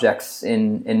data objects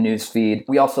in newsfeed.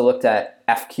 We also looked at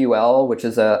GraphQL, which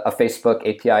is a Facebook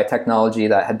API technology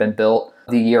that had been built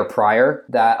the year prior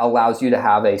that allows you to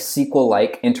have a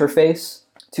SQL-like interface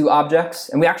to objects.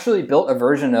 And we actually built a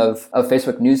version of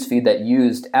Facebook Newsfeed that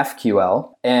used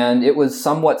GraphQL, and it was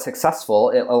somewhat successful.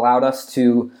 It allowed us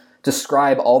to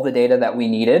describe all the data that we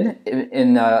needed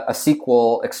in a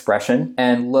SQL expression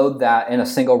and load that in a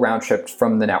single round trip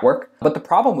from the network. But the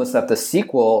problem was that the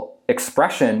SQL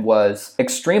expression was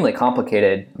extremely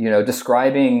complicated.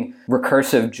 Describing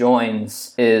recursive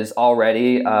joins is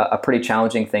already a pretty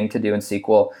challenging thing to do in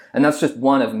SQL. And that's just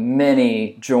one of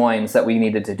many joins that we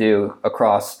needed to do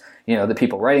across, the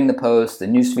people writing the post, the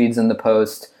news feeds in the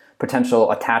post,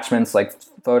 potential attachments like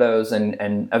photos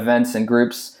and events and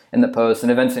groups in the post, and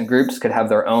events and groups could have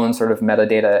their own sort of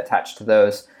metadata attached to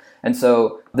those. And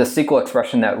so the SQL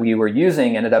expression that we were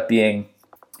using ended up being,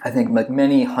 I think, like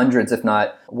many hundreds, if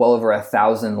not well over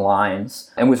 1,000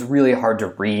 lines, and was really hard to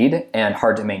read and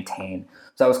hard to maintain.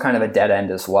 So that was kind of a dead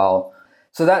end as well.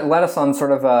 So that led us on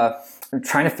sort of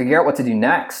trying to figure out what to do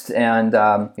next. And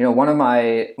one of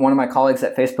my colleagues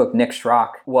at Facebook, Nick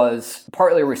Schrock, was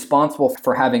partly responsible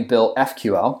for having built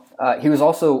GraphQL. He was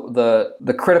also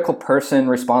the critical person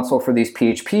responsible for these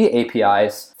PHP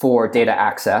APIs for data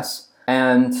access,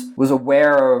 and was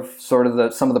aware of sort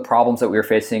of some of the problems that we were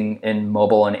facing in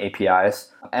mobile and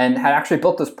APIs, and had actually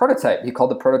built this prototype. He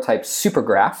called the prototype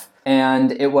Supergraph,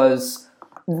 and it was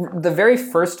the very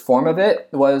first form of it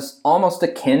was almost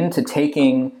akin to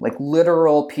taking like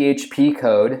literal PHP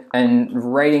code and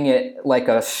writing it like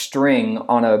a string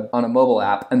on a mobile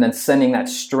app, and then sending that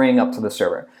string up to the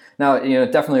server. Now,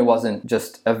 it definitely wasn't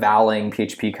just evaling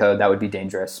PHP code. That would be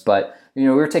dangerous. But, we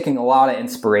were taking a lot of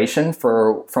inspiration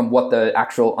from what the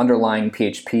actual underlying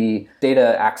PHP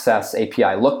data access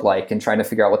API looked like, and trying to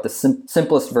figure out what the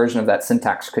simplest version of that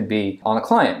syntax could be on a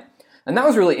client. And that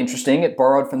was really interesting. It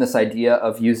borrowed from this idea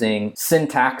of using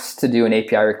syntax to do an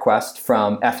API request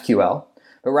from GraphQL.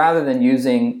 But rather than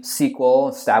using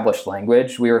SQL, established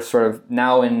language, we were sort of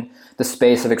now in the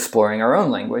space of exploring our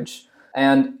own language.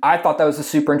 And I thought that was a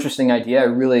super interesting idea. I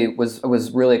really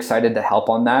was really excited to help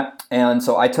on that. And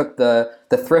so I took the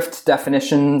Thrift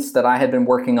definitions that I had been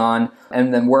working on,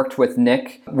 and then worked with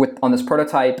Nick on this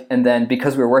prototype. And then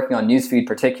because we were working on newsfeed in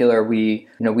particular, we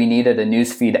needed a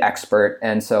newsfeed expert.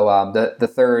 And so the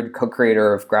third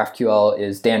co-creator of GraphQL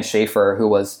is Dan Schaefer, who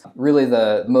was really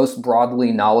the most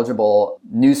broadly knowledgeable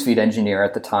newsfeed engineer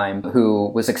at the time,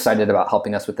 who was excited about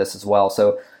helping us with this as well.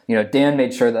 So Dan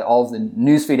made sure that all of the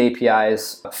newsfeed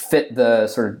APIs fit the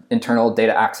sort of internal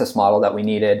data access model that we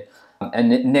needed. And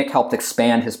Nick helped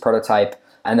expand his prototype,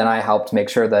 and then I helped make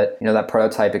sure that that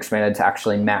prototype expanded to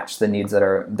actually match the needs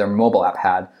that their mobile app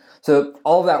had. So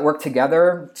all of that worked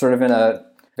together, sort of in a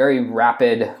very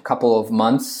rapid couple of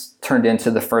months, turned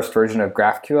into the first version of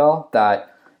GraphQL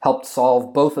that helped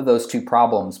solve both of those two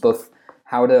problems, both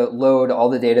how to load all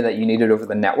the data that you needed over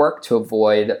the network to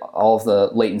avoid all of the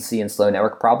latency and slow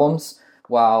network problems,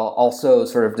 while also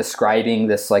sort of describing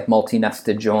this like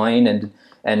multi-nested join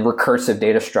and recursive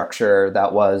data structure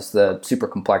that was the super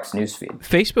complex newsfeed.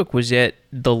 Facebook was at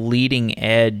the leading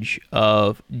edge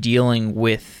of dealing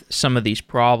with some of these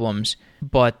problems,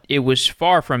 but it was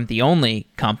far from the only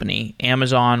company.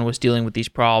 Amazon was dealing with these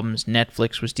problems.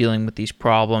 Netflix was dealing with these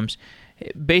problems.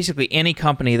 Basically, any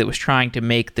company that was trying to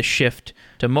make the shift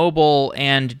to mobile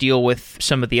and deal with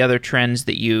some of the other trends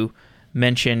that you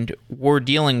mentioned were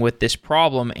dealing with this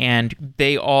problem, and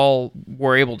they all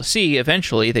were able to see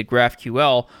eventually that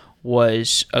GraphQL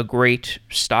was a great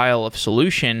style of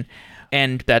solution.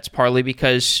 And that's partly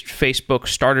because Facebook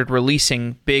started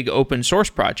releasing big open source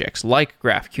projects like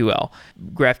GraphQL.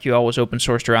 GraphQL was open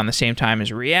sourced around the same time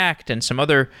as React and some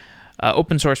other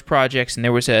open source projects, and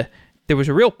there was a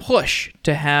real push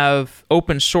to have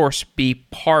open source be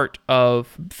part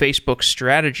of Facebook's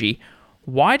strategy.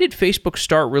 Why did Facebook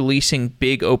start releasing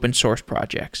big open source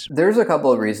projects? There's a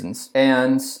couple of reasons.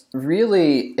 And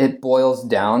really, it boils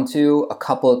down to a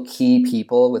couple of key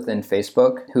people within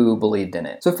Facebook who believed in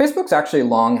it. So Facebook's actually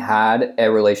long had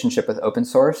a relationship with open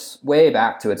source way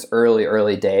back to its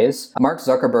early days. Mark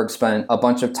Zuckerberg spent a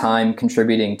bunch of time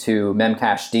contributing to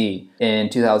Memcached in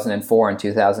 2004 and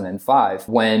 2005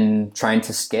 when trying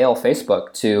to scale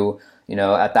Facebook to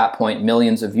at that point,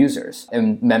 millions of users.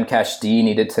 And Memcached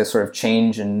needed to sort of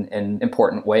change in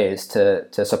important ways to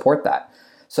support that.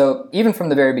 So even from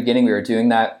the very beginning, we were doing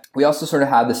that. We also sort of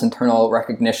had this internal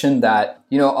recognition that,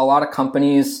 a lot of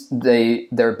companies,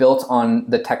 they're built on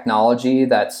the technology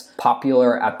that's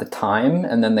popular at the time,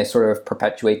 and then they sort of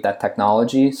perpetuate that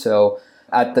technology. So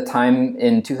at the time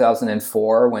in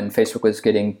 2004, when Facebook was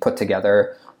getting put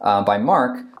together by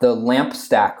Mark, the LAMP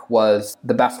stack was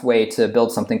the best way to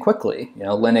build something quickly.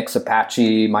 Linux,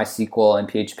 Apache, MySQL, and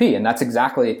PHP. And that's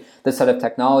exactly the set of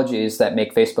technologies that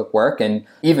make Facebook work. And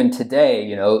even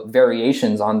today,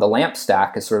 variations on the LAMP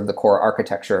stack is sort of the core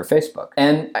architecture of Facebook.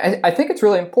 And I think it's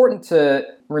really important to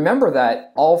remember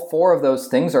that all four of those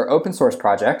things are open source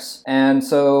projects. And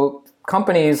so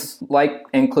companies like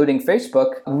including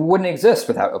Facebook wouldn't exist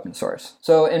without open source.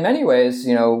 So in many ways,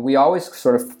 we always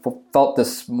sort of felt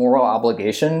this moral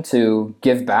obligation to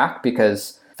give back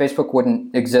because Facebook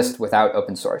wouldn't exist without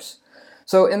open source.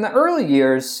 So in the early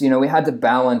years, we had to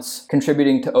balance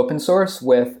contributing to open source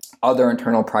with other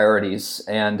internal priorities.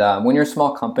 And when you're a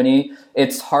small company,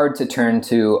 it's hard to turn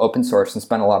to open source and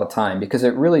spend a lot of time because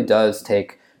it really does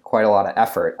take quite a lot of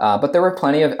effort. But there were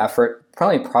plenty of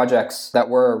projects that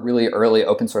were really early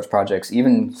open source projects,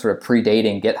 even sort of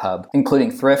predating GitHub,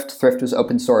 including Thrift. Thrift was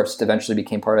open sourced, eventually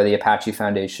became part of the Apache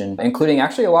Foundation, including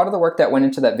actually a lot of the work that went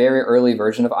into that very early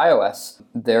version of iOS.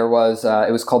 There was,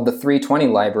 it was called the 320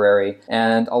 library,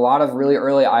 and a lot of really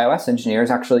early iOS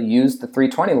engineers actually used the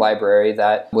 320 library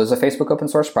that was a Facebook open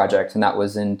source project, and that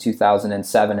was in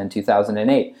 2007 and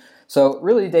 2008. So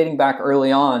really dating back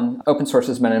early on, open source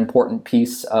has been an important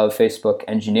piece of Facebook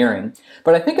engineering.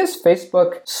 But I think as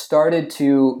Facebook started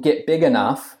to get big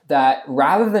enough that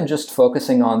rather than just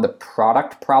focusing on the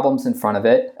product problems in front of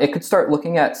it, it could start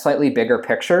looking at slightly bigger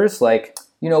pictures like,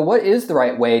 what is the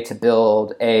right way to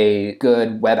build a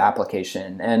good web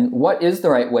application? And what is the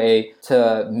right way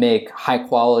to make high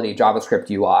quality JavaScript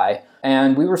UI?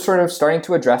 And we were sort of starting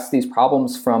to address these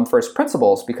problems from first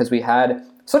principles because we had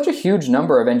such a huge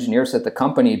number of engineers at the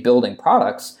company building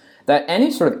products that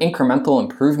any sort of incremental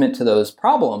improvement to those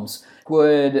problems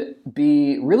would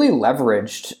be really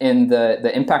leveraged in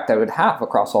the impact that it would have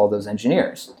across all those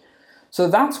engineers. So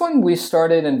that's when we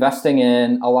started investing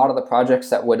in a lot of the projects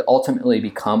that would ultimately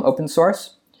become open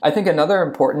source. I think another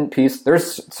important piece,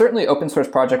 there's certainly open source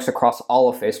projects across all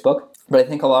of Facebook, but I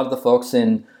think a lot of the folks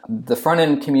in the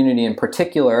front-end community in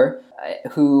particular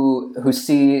who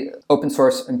see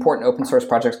important open source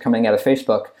projects coming out of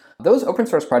Facebook, those open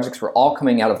source projects were all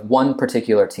coming out of one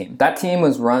particular team. That team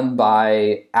was run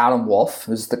by Adam Wolf.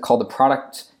 It was called the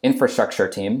Product Infrastructure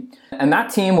Team. And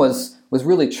that team was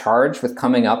really charged with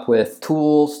coming up with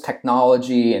tools,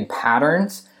 technology, and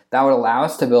patterns that would allow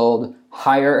us to build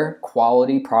higher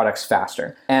quality products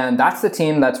faster. And that's the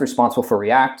team that's responsible for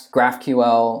React,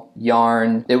 GraphQL,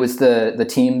 Yarn. It was the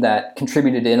team that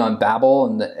contributed in on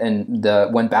Babel and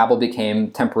when Babel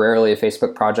became temporarily a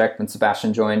Facebook project, when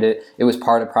Sebastian joined it, it was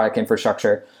part of product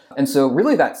infrastructure. And so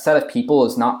really that set of people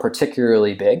is not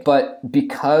particularly big, but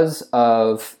because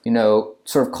of,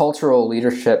 sort of cultural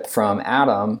leadership from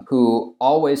Adam, who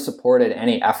always supported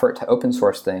any effort to open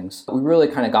source things, we really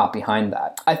kind of got behind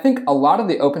that. I think a lot of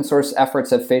the open source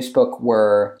efforts at Facebook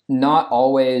were not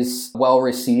always well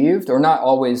received or not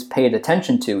always paid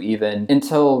attention to even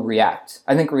until React.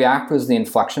 I think React was the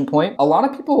inflection point. A lot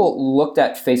of people looked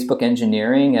at Facebook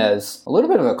engineering as a little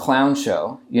bit of a clown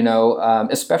show,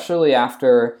 especially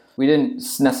after we didn't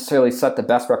necessarily set the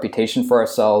best reputation for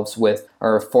ourselves with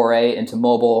our foray into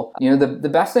mobile. The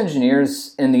best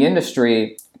engineers in the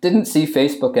industry didn't see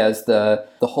Facebook as the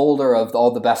holder of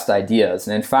all the best ideas.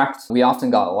 And in fact, we often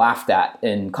got laughed at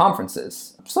in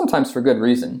conferences, sometimes for good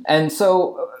reason. And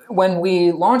so when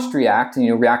we launched React,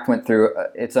 React went through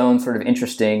its own sort of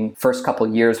interesting first couple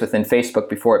of years within Facebook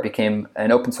before it became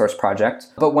an open source project.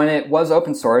 But when it was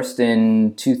open sourced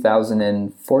in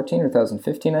 2014 or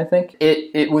 2015, I think,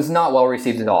 it was not well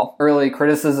received at all. Early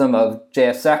criticism of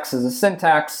JSX as a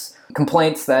syntax,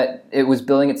 complaints that it was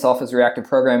billing itself as reactive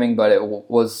programming, but it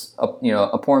was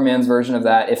a poor man's version of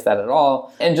that, if that at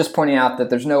all, and just pointing out that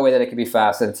there's no way that it could be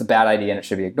fast, that it's a bad idea and it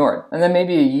should be ignored. And then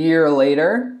maybe a year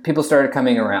later, people started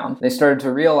coming around. They started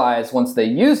to realize once they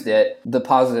used it, the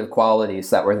positive qualities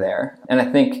that were there. And I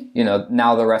think,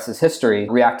 now the rest is history.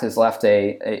 React has left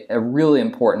a really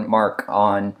important mark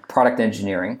on product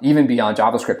engineering, even beyond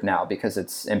JavaScript now, because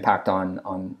its impact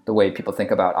on the way people think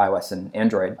about iOS and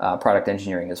Android product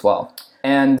engineering as well.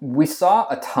 And we saw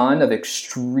a ton of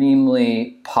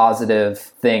extremely positive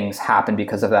things happen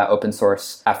because of that open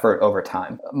source effort over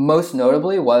time. Most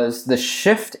notably was the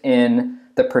shift in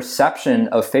the perception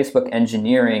of Facebook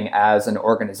engineering as an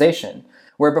organization,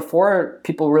 where before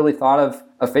people really thought of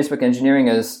Facebook engineering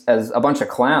as a bunch of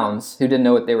clowns who didn't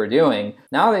know what they were doing.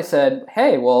 Now they said,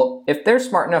 hey, well, if they're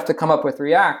smart enough to come up with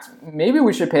React, maybe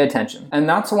we should pay attention. And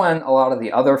that's when a lot of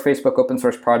the other Facebook open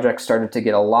source projects started to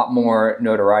get a lot more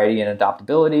notoriety and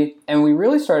adoptability. And we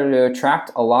really started to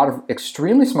attract a lot of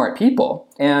extremely smart people.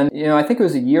 And, I think it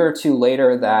was a year or two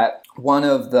later that one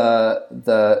of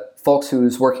the folks who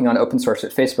was working on open source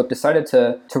at Facebook decided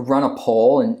to run a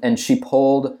poll, and she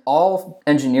polled all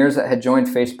engineers that had joined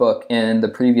Facebook in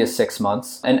the previous 6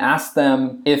 months and asked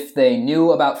them if they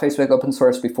knew about Facebook open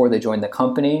source before they joined the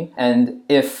company, and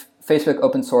if Facebook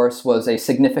open source was a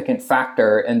significant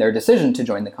factor in their decision to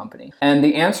join the company. And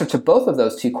the answer to both of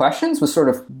those two questions was sort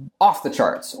of off the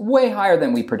charts, way higher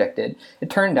than we predicted.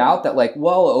 It turned out that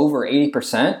well over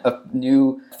 80% of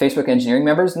new Facebook engineering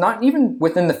members, not even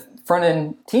within the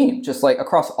front-end team, just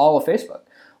across all of Facebook,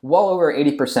 well over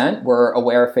 80% were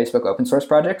aware of Facebook open source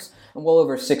projects, and well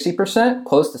over 60%,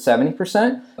 close to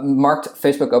 70%, marked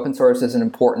Facebook open source as an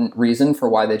important reason for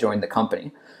why they joined the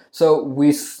company. So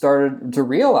we started to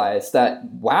realize that,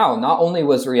 wow, not only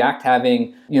was React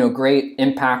having, great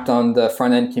impact on the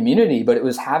front-end community, but it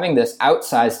was having this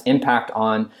outsized impact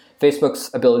on Facebook's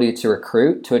ability to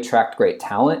recruit, to attract great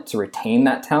talent, to retain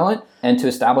that talent, and to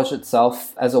establish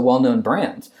itself as a well-known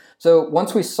brand. So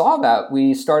once we saw that,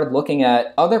 we started looking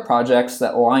at other projects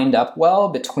that lined up well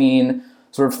between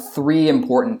sort of three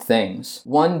important things.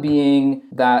 One being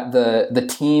that the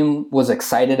team was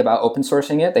excited about open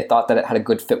sourcing it. They thought that it had a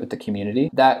good fit with the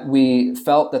community. That we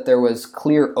felt that there was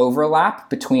clear overlap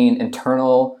between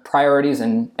internal priorities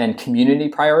and community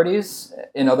priorities.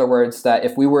 In other words, that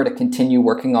if we were to continue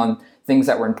working on things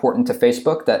that were important to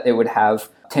Facebook, that it would have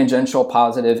tangential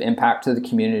positive impact to the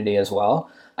community as well.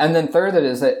 And then third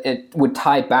is that it would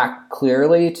tie back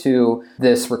clearly to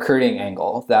this recruiting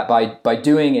angle, that by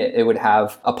doing it, it would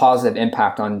have a positive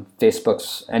impact on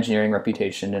Facebook's engineering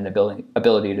reputation and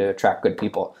ability to attract good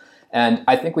people. And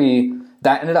I think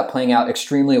that ended up playing out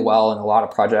extremely well in a lot of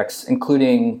projects,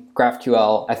 including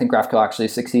GraphQL. I think GraphQL actually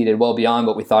succeeded well beyond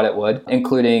what we thought it would,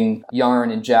 including Yarn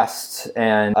and Jest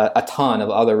and a ton of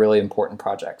other really important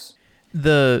projects.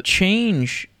 The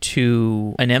change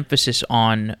to an emphasis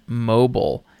on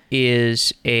mobile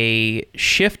is a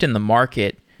shift in the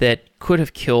market that could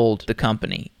have killed the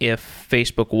company if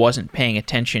Facebook wasn't paying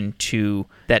attention to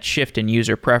that shift in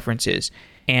user preferences.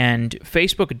 And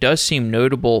Facebook does seem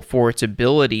notable for its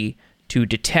ability to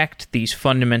detect these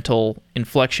fundamental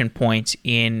inflection points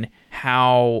in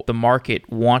how the market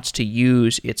wants to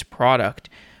use its product.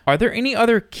 Are there any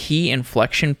other key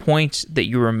inflection points that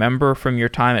you remember from your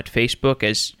time at Facebook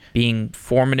as being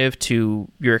formative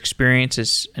to your experience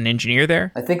as an engineer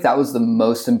there? I think that was the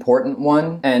most important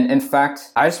one. And in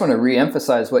fact, I just want to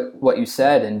reemphasize what you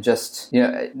said, and just,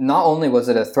 not only was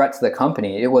it a threat to the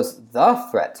company, it was the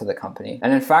threat to the company.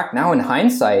 And in fact, now in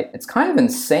hindsight, it's kind of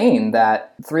insane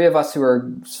that three of us who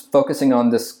are focusing on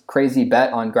this crazy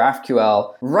bet on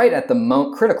GraphQL right at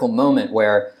the critical moment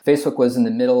where Facebook was in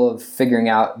the middle of figuring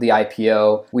out got the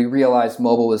IPO, we realized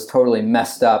mobile was totally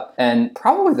messed up. And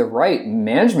probably the right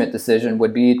management decision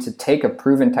would be to take a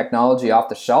proven technology off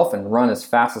the shelf and run as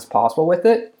fast as possible with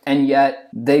it. And yet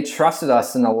they trusted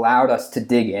us and allowed us to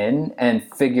dig in and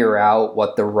figure out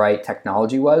what the right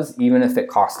technology was, even if it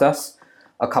cost us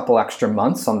a couple extra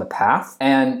months on the path.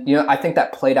 And I think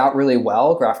that played out really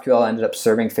well. GraphQL ended up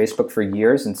serving Facebook for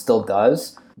years and still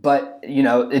does. But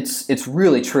it's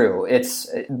really true. It's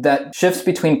that shifts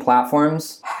between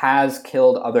platforms has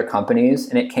killed other companies,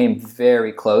 and it came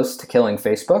very close to killing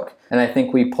Facebook. And I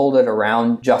think we pulled it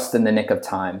around just in the nick of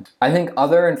time. I think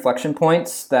other inflection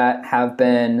points that have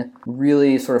been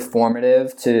really sort of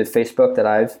formative to Facebook that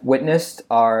I've witnessed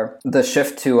are the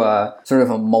shift to a sort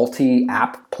of a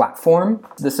multi-app platform.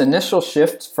 This initial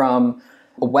shift from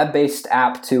a web-based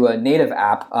app to a native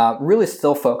app really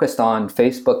still focused on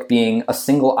Facebook being a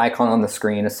single icon on the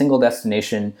screen, a single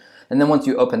destination. And then once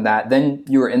you open that, then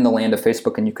you were in the land of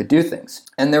Facebook and you could do things.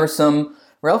 And there was some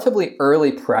relatively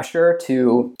early pressure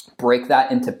to break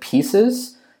that into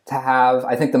pieces. To have,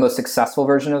 I think the most successful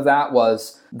version of that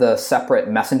was the separate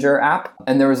Messenger app.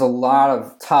 And there was a lot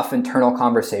of tough internal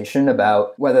conversation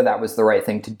about whether that was the right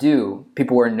thing to do.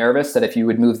 People were nervous that if you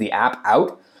would move the app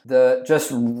out, the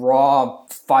just raw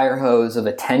fire hose of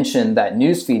attention that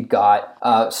newsfeed got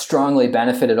strongly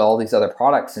benefited all these other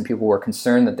products, and people were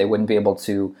concerned that they wouldn't be able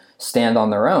to stand on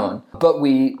their own. But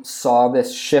we saw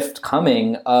this shift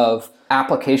coming of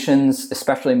applications,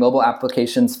 especially mobile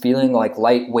applications, feeling like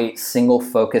lightweight,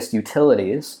 single-focused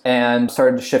utilities, and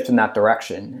started to shift in that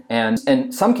direction. And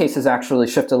in some cases, actually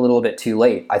shifted a little bit too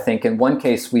late. I think in one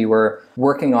case, we were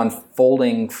working on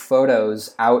folding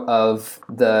photos out of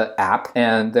the app,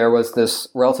 and there was this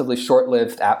relatively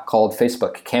short-lived app called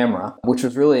Facebook Camera, which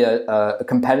was really a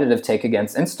competitive take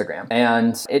against Instagram.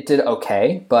 And it did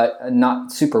okay, but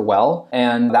not super well.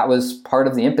 And that was part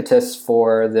of the impetus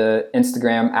for the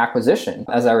Instagram acquisition.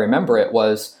 As I remember, it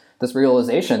was this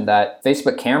realization that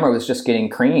Facebook Camera was just getting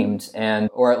creamed,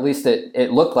 or at least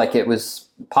it looked like it was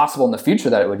possible in the future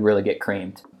that it would really get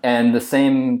creamed. And the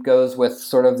same goes with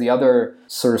sort of the other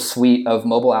sort of suite of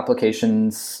mobile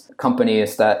applications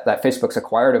companies that Facebook's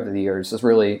acquired over the years, is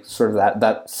really sort of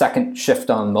that second shift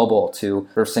on mobile to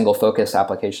sort of single focus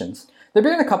applications. There have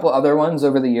been a couple other ones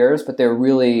over the years, but they're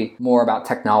really more about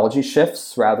technology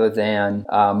shifts rather than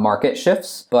market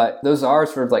shifts. But those are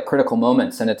sort of like critical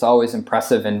moments, and it's always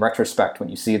impressive in retrospect when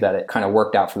you see that it kind of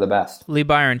worked out for the best. Lee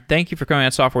Byron, thank you for coming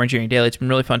on Software Engineering Daily. It's been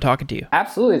really fun talking to you.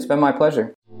 Absolutely. It's been my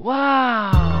pleasure.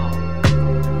 Wow.